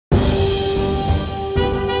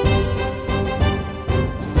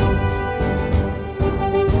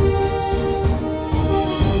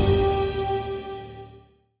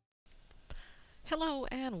Hello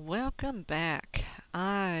and welcome back.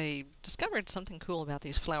 I discovered something cool about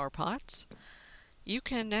these flower pots. You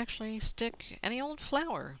can actually stick any old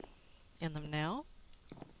flower in them now.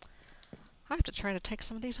 I have to try to take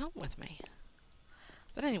some of these home with me.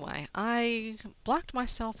 But anyway, I blocked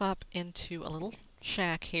myself up into a little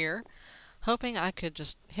shack here, hoping I could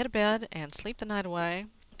just hit a bed and sleep the night away,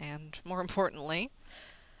 and more importantly,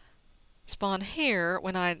 spawn here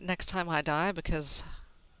when next time I die, because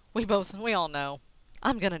we all know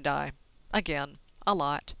I'm gonna die. Again. A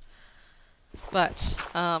lot. But,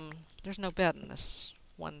 there's no bed in this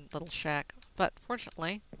one little shack. But,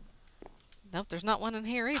 fortunately, nope, there's not one in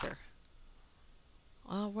here either.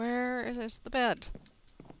 Where is the bed?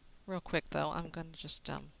 Real quick, though, I'm gonna just,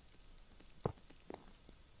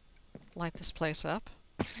 light this place up.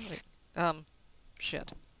 Wait,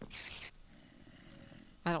 shit.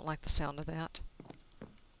 I don't like the sound of that.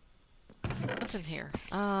 What's in here?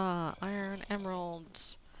 Iron,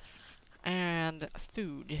 emeralds, and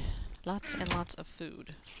food. Lots and lots of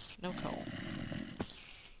food. No coal.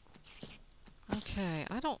 Okay,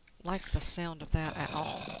 I don't like the sound of that at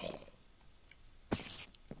all.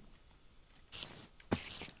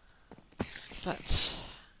 But,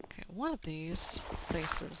 okay, one of these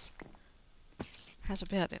places has a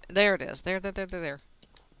bed in it. There it is. There.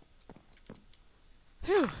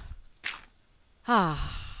 Whew.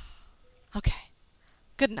 Ah. Okay.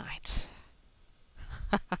 Good night.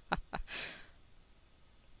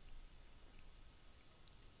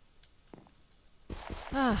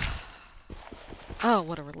 Oh,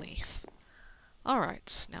 what a relief.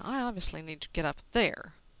 Alright, now I obviously need to get up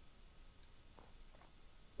there.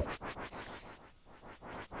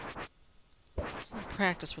 I'll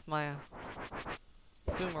practice with my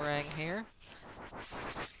boomerang here.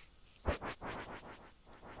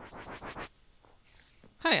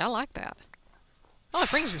 Hey, I like that. Oh,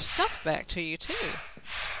 it brings your stuff back to you, too.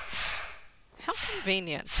 How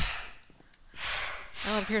convenient.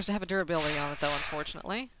 Oh, it appears to have a durability on it, though,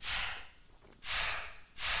 unfortunately.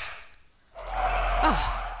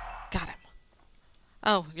 Ah, got him.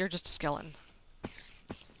 Oh, you're just a skeleton.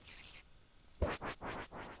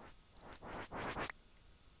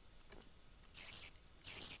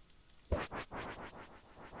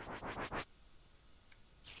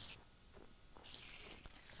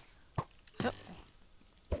 Oh.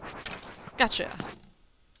 Gotcha.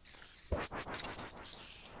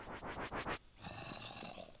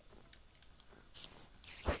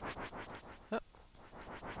 Oh.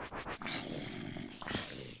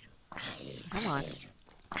 Come on.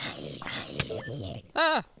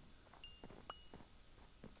 Ah!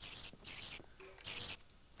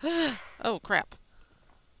 Oh, crap.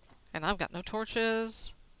 And I've got no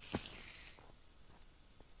torches.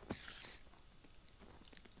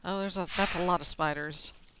 Oh, that's a lot of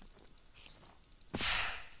spiders.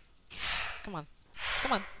 Come on.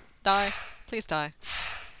 Come on. Die. Please die.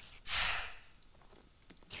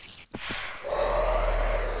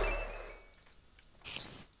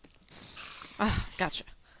 Ah, gotcha.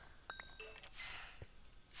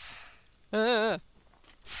 Uh.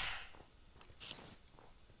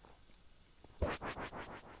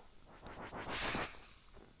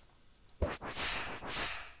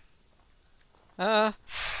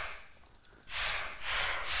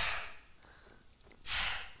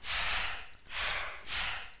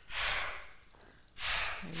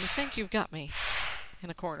 You think you've got me in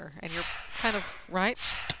a corner, and you're kind of right.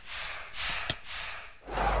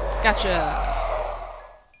 Gotcha!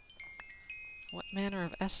 What manner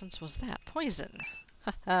of essence was that? Poison!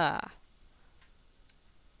 Haha!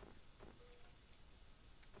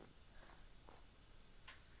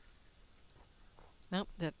 Nope,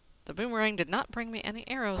 the boomerang did not bring me any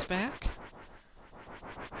arrows back.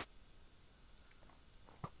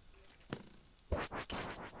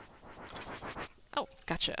 Oh,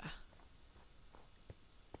 gotcha.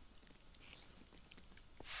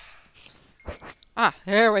 Ah,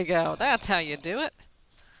 there we go. That's how you do it.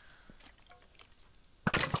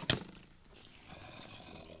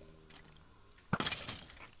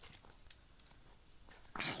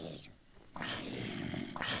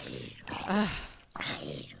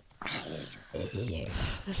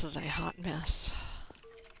 This is a hot mess.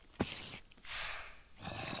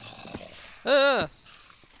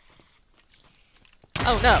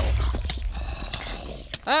 Oh no!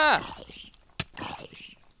 Ah!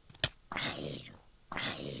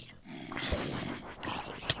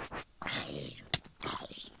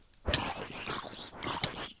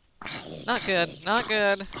 Not good, not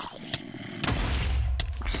good.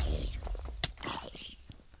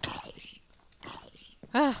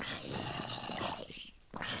 Ah.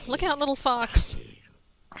 Look out, little fox.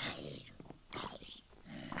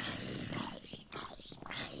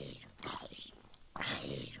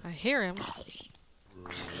 hear him.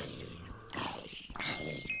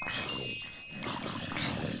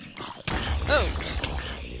 Oh!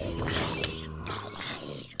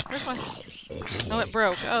 Where's my... Oh, it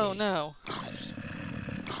broke. Oh, no.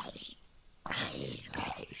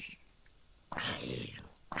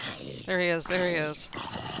 There he is. There he is.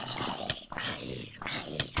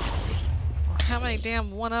 How many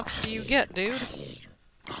damn one-ups do you get, dude?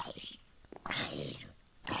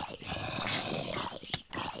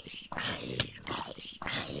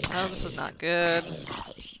 Oh, this is not good.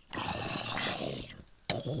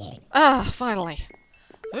 Ah, finally.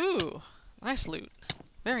 Ooh, nice loot.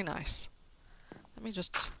 Very nice. Let me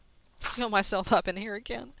just seal myself up in here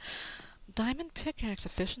again. Diamond pickaxe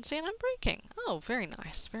efficiency and unbreaking. Oh, very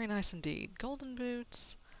nice. Very nice indeed. Golden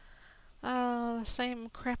boots. The same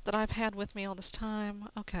crap that I've had with me all this time.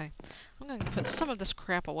 Okay. I'm going to put some of this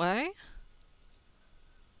crap away.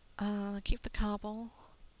 Keep the cobble.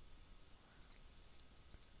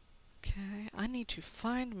 Okay. I need to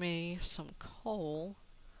find me some coal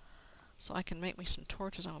so I can make me some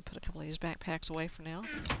torches. I'm going to put a couple of these backpacks away for now.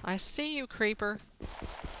 I see you, creeper.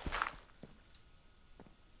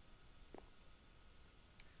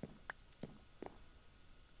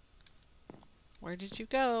 Where did you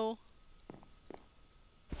go?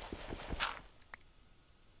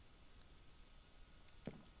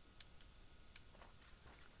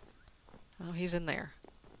 Oh, he's in there.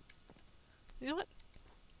 You know what?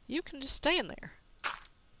 You can just stay in there.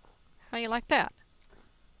 How you like that?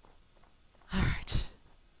 Alright.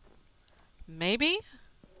 Maybe?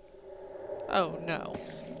 Oh, no.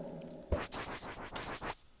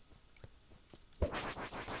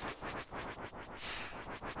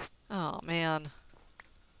 Oh, man.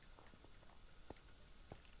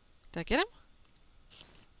 Did I get him?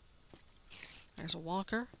 There's a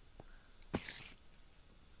walker.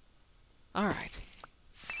 Alright.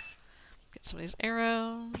 Get some of these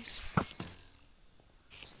arrows.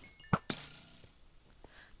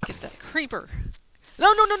 Get that creeper.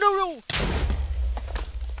 No, no, no, no, no!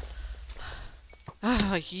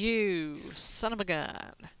 Ah, you son of a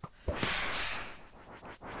gun.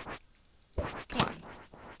 Come on.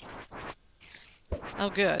 Oh,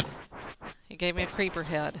 good. He gave me a creeper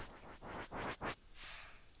head.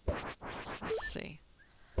 Let's see.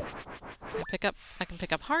 I can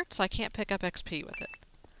pick up hearts. I can't pick up XP with it.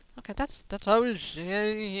 Okay, that's always.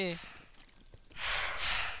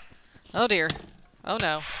 Oh dear. Oh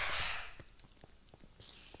no.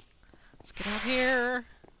 Let's get out here.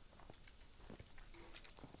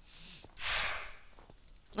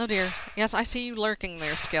 Oh dear. Yes, I see you lurking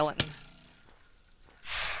there, skeleton.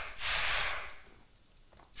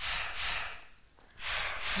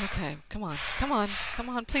 Okay, come on, come on, come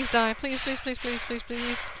on, please die, please, please, please, please, please,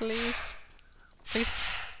 please, please, please.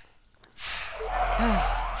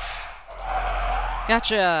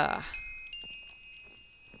 Gotcha!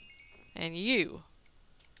 And you.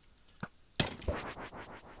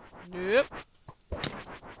 Nope.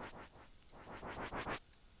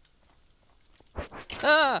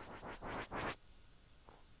 Ah!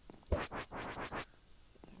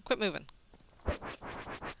 Quit moving.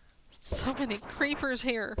 So many creepers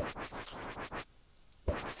here.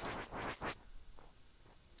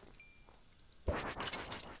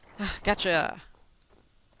 Gotcha.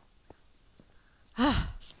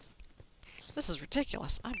 This is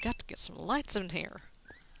ridiculous. I've got to get some lights in here.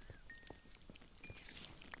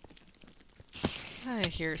 I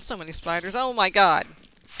hear so many spiders. Oh my god.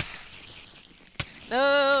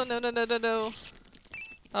 No, no, no, no, no, no.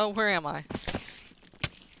 Oh, where am I?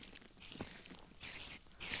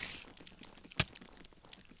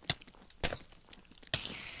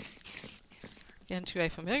 Into a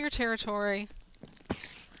familiar territory.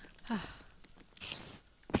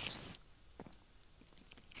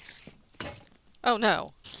 Oh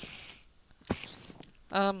no.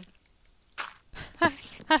 I'm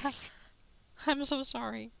so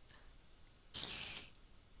sorry.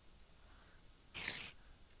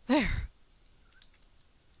 There.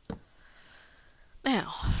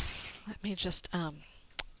 Now, let me just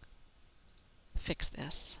fix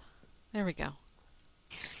this. There we go.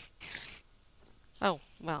 Oh,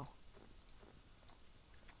 well.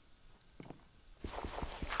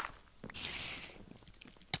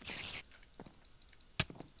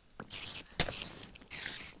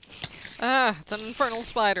 Ah, it's an infernal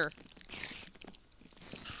spider.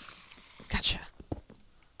 Gotcha.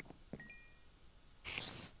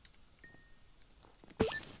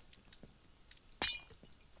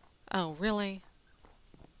 Oh, really?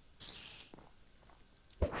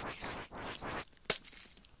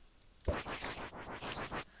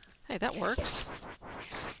 Hey, that works.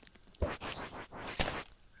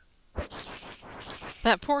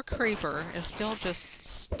 That poor creeper is still just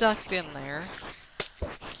stuck in there.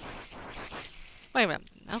 Wait a minute.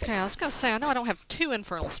 Okay, I was gonna say, I know I don't have two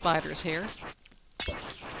infernal spiders here.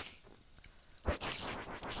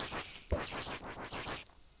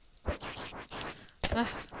 Uh.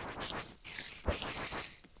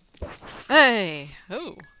 Hey!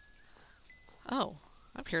 Ooh. Oh,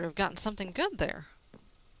 I appear to have gotten something good there.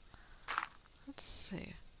 Let's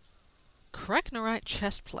see. Kreknorite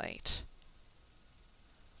chest plate.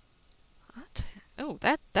 Oh,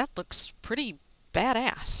 that looks pretty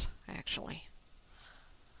badass, actually.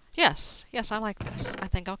 Yes, I like this. I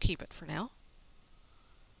think I'll keep it for now.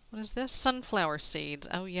 What is this? Sunflower seeds.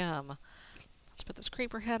 Oh, yum. Let's put this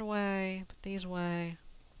creeper head away. Put these away.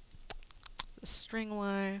 This string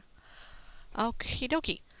away. Okie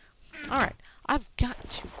dokie. Alright, I've got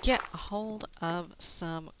to get a hold of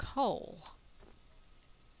some coal.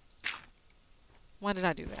 Why did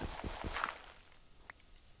I do that?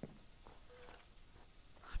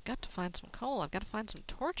 I've got to find some coal. I've got to find some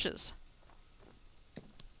torches.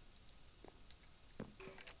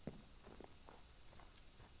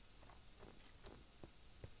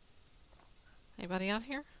 Anybody out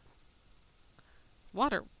here?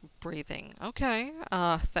 Water breathing. Okay,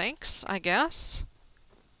 thanks, I guess.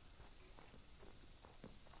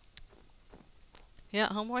 Yeah,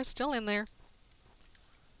 homeboy's still in there.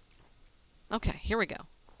 Okay, here we go.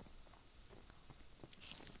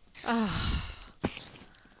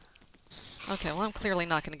 Okay, well, I'm clearly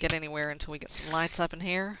not going to get anywhere until we get some lights up in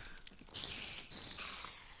here.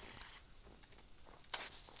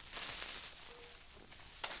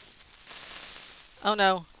 Oh,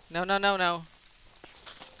 no. No, no, no, no.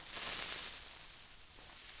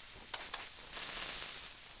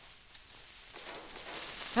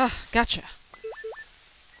 Ah, gotcha.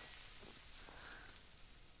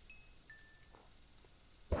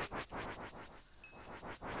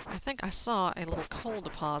 I think I saw a little coal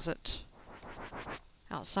deposit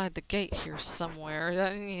outside the gate here somewhere.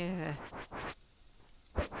 Yeah.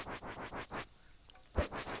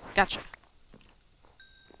 Gotcha.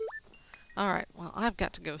 Alright, well, I've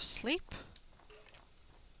got to go sleep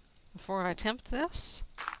before I attempt this.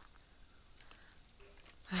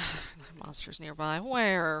 Monsters nearby.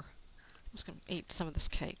 Where? I'm just gonna eat some of this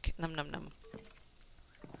cake. Num num num.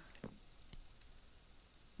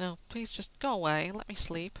 No, please just go away. Let me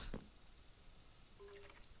sleep.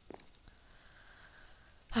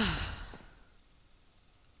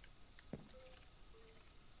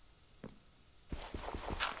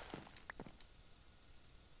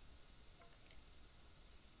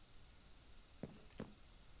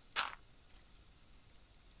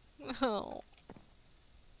 Oh.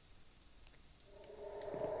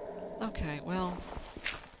 Okay, well,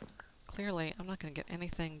 clearly I'm not going to get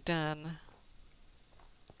anything done.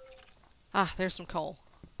 Ah, there's some coal.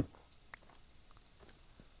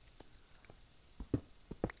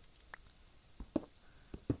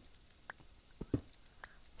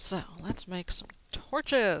 So, let's make some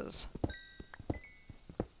torches.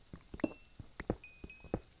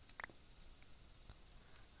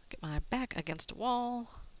 Get my back against a wall.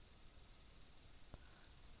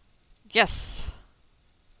 Yes!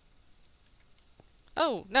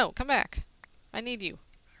 Oh, no, come back. I need you.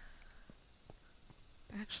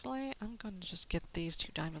 Actually, I'm going to just get these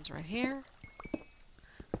 2 diamonds right here.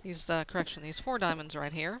 These, correction, these 4 diamonds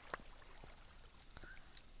right here.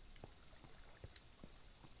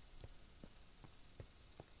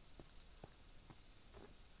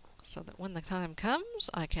 So that when the time comes,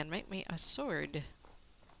 I can make me a sword.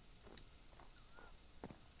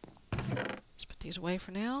 Let's put these away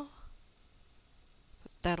for now.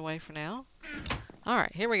 Put that away for now.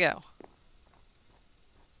 Alright, here we go.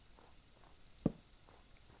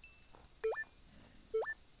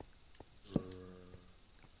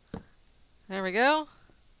 There we go.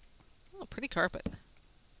 Oh, pretty carpet.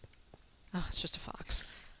 Oh, it's just a fox.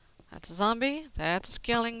 That's a zombie. That's a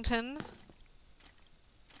skeleton.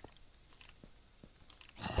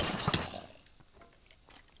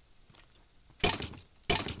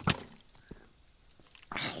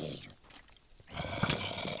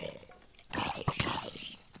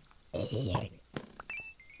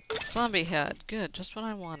 Zombie head. Good, just what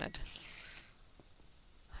I wanted.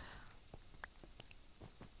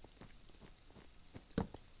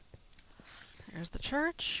 There's the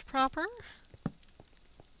church proper.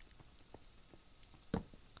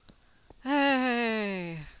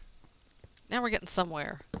 Hey! Now we're getting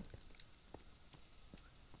somewhere.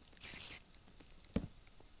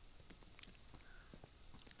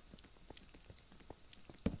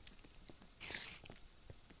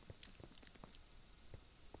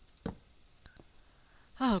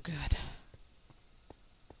 Oh, good.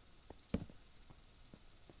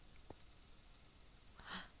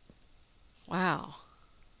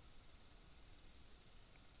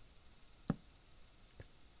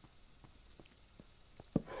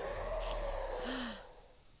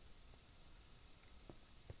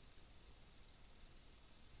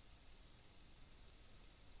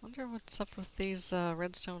 Wonder what's up with these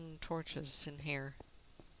redstone torches in here.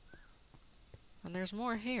 And there's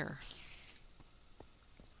more here.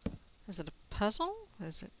 Is it a puzzle?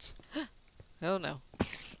 Is it... Oh no.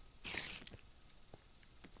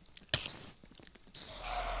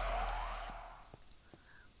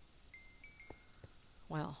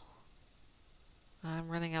 Well, I'm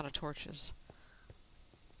running out of torches.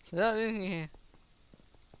 So, yeah.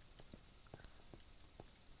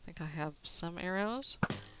 I think I have some arrows.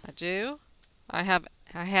 I do. I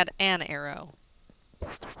had an arrow.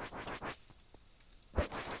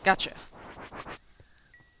 Gotcha.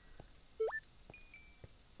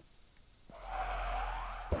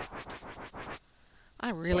 I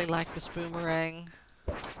really like this boomerang.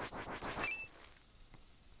 I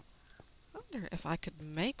wonder if I could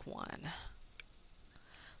make one.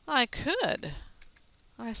 I could.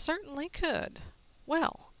 I certainly could.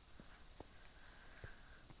 Well,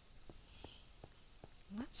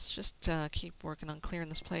 let's just keep working on clearing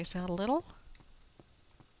this place out a little.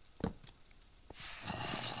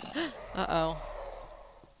 Uh-oh.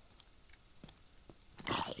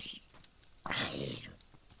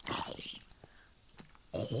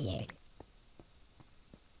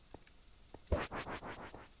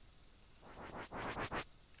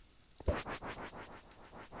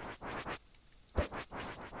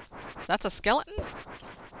 That's a skeleton?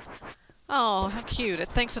 Oh, how cute. It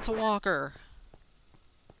thinks it's a walker.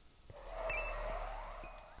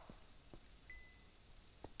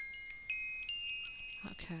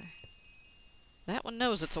 Okay. That one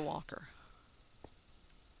knows it's a walker.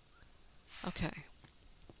 Okay.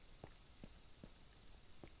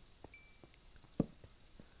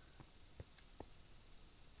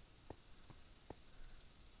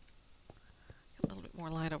 A little bit more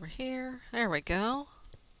light over here. There we go.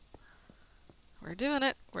 We're doing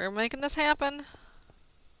it. We're making this happen.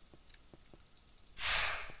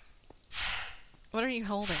 What are you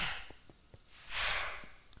holding?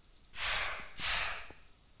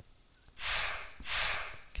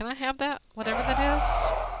 Can I have that? Whatever that is?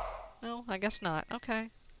 No, I guess not. Okay.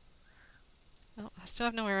 No, I still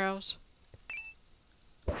have no arrows.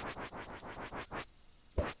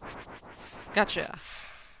 Gotcha.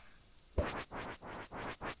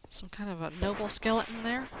 Some kind of a noble skeleton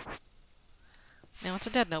there. Now it's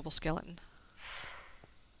a dead noble skeleton.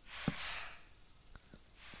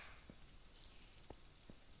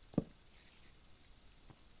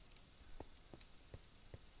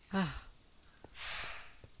 Ah.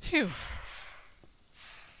 Phew.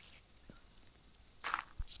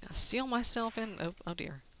 Just gotta seal myself in. Oh, oh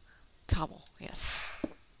dear. Cobble. Yes.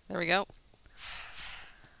 There we go.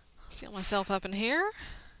 Seal myself up in here.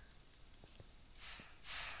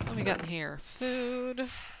 What have we got in here? Food.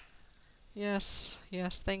 Yes,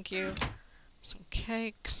 yes, thank you. Some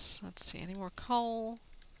cakes. Let's see, any more coal?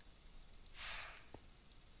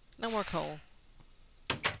 No more coal.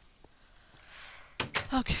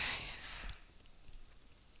 Okay.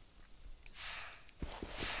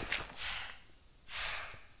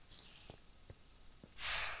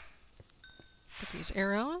 Get these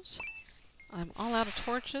arrows. I'm all out of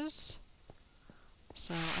torches,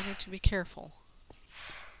 so I need to be careful.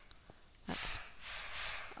 That's...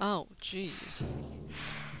 Oh, jeez.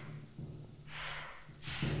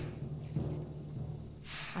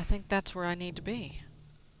 I think that's where I need to be.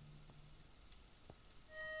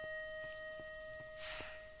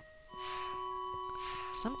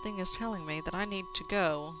 Something is telling me that I need to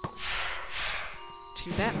go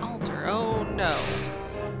to that altar. Oh, no.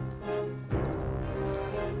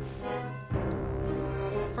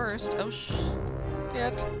 First, oh,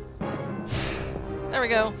 shit. There we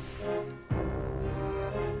go.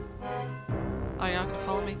 Oh, you're not gonna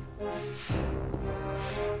follow me?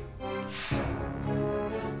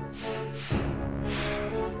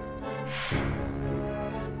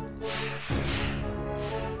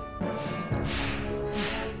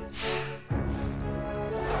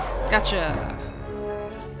 Gotcha!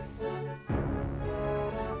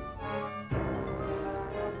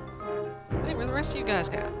 Hey, where the rest of you guys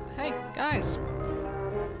got? Hey, guys!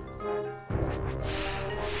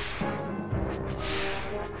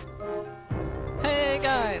 Hey,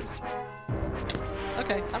 guys!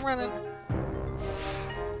 Okay, I'm running.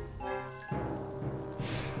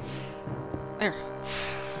 There.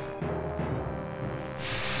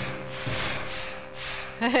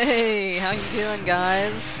 Hey, how you doing,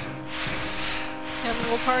 guys? Having a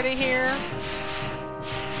little party here?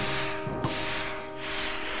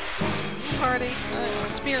 Party?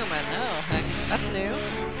 Spearman. Oh, heck, that's new.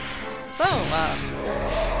 So,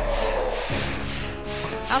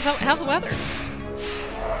 how's the weather?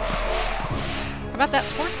 How about that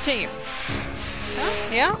sports team? Huh?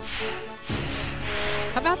 Yeah?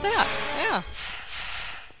 How about that? Yeah.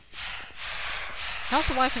 How's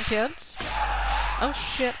the wife and kids? Oh,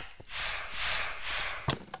 shit.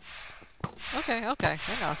 Okay, okay.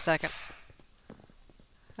 Hang on a second.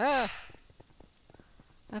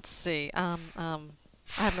 Let's see. I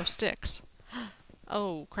have no sticks.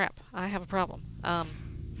 Oh, crap. I have a problem.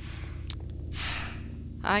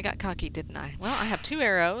 I got cocky, didn't I? Well, I have 2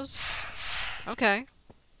 arrows. Okay.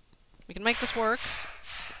 We can make this work.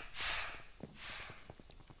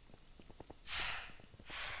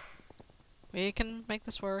 We can make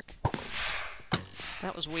this work.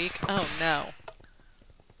 That was weak. Oh, no.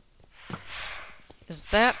 Is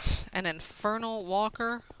that an infernal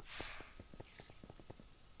walker?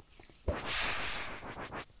 Oh,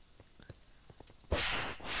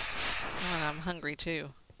 and I'm hungry,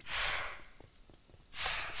 too.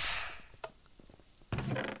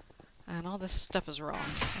 And all this stuff is wrong.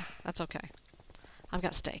 That's okay. I've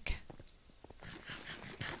got steak.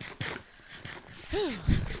 Whew.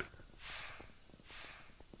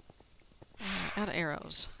 Out of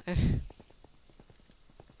arrows. Ugh.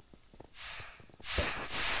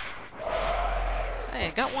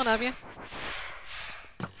 Hey, got one of you.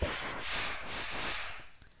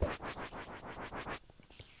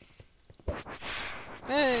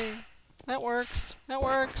 Hey, that works. That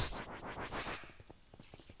works.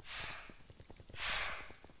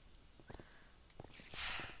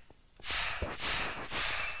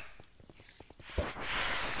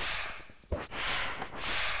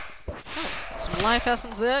 Oh, some life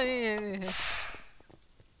essence there.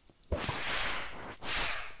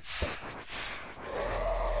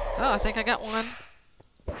 Oh, I think I got one.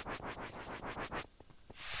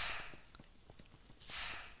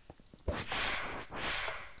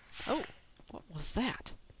 Oh, what was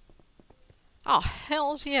that? Oh,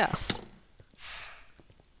 hells yes.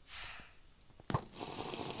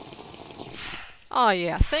 Oh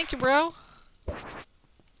yeah, thank you, bro.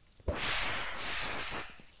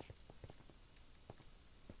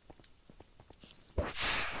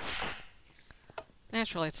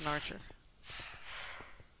 Naturally, it's an archer.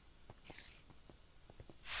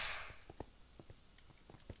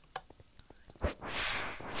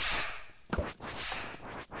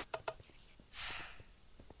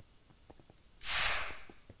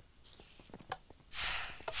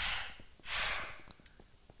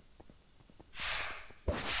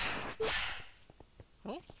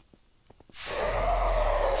 Oh.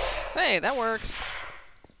 Hey, that works.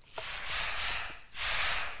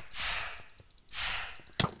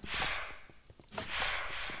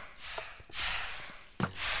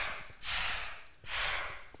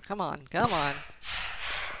 Come on, come on.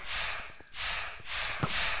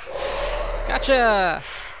 Gotcha!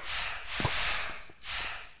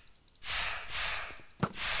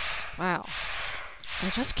 Wow. They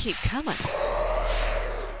just keep coming.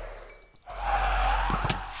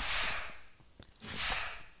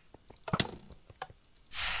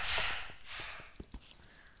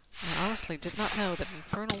 I honestly did not know that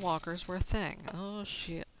infernal walkers were a thing. Oh,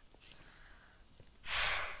 shit.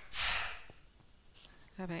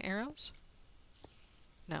 Have any arrows?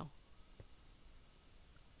 No.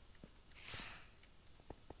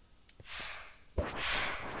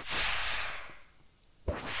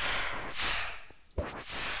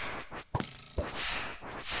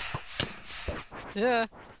 Yeah.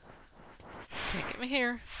 Can't get me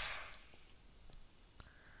here.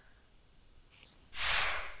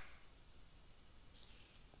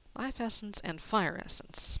 Life essence and fire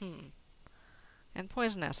essence. And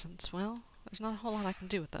poison essence. Well, there's not a whole lot I can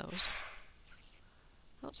do with those.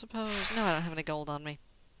 I don't suppose... No, I don't have any gold on me.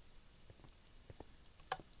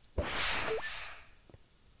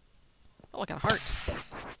 Oh, I got a heart.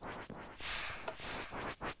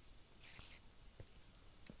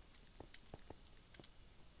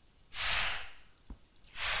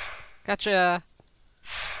 Gotcha!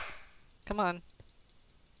 Come on.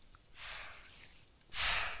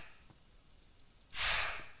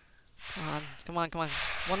 Come on, come on, come on.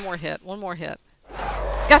 One more hit, one more hit.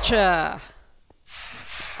 Gotcha!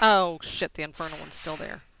 Oh, shit, the infernal one's still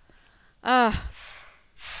there. Oh,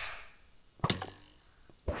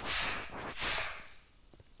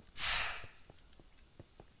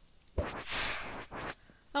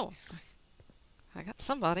 I got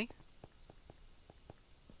somebody.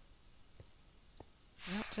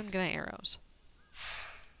 Nope, didn't get any arrows.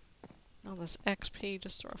 All this XP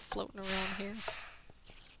just sort of floating around here.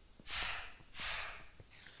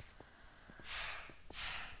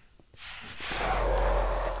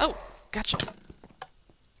 Oh, gotcha.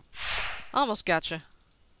 Almost gotcha.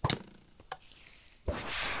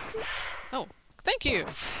 Oh, thank you.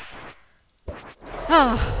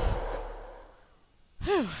 Ah.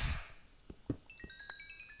 Whew.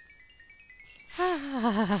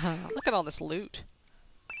 Look at all this loot.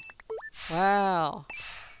 Wow.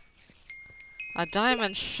 A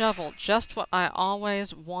diamond shovel, just what I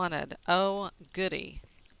always wanted. Oh, goody.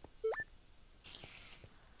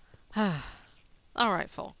 Alright,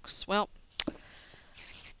 folks. Well,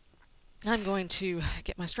 I'm going to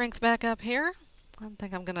get my strength back up here. I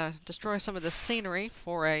think I'm going to destroy some of the scenery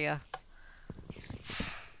for a...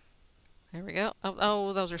 There we go.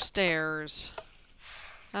 Oh, those are stairs.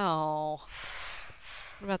 Oh.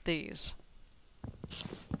 What about these?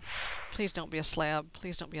 Please don't be a slab.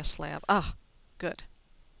 Please don't be a slab. Ah, good.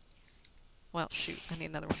 Well, shoot. I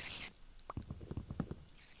need another one.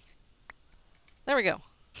 There we go.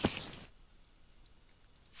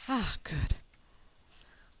 Ah, good.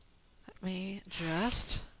 Let me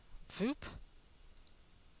just... Voop.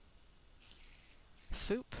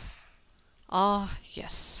 Foop. Ah,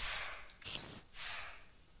 yes.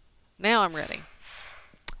 Now I'm ready.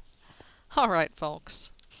 Alright, folks.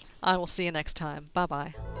 I will see you next time.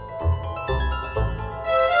 Bye-bye.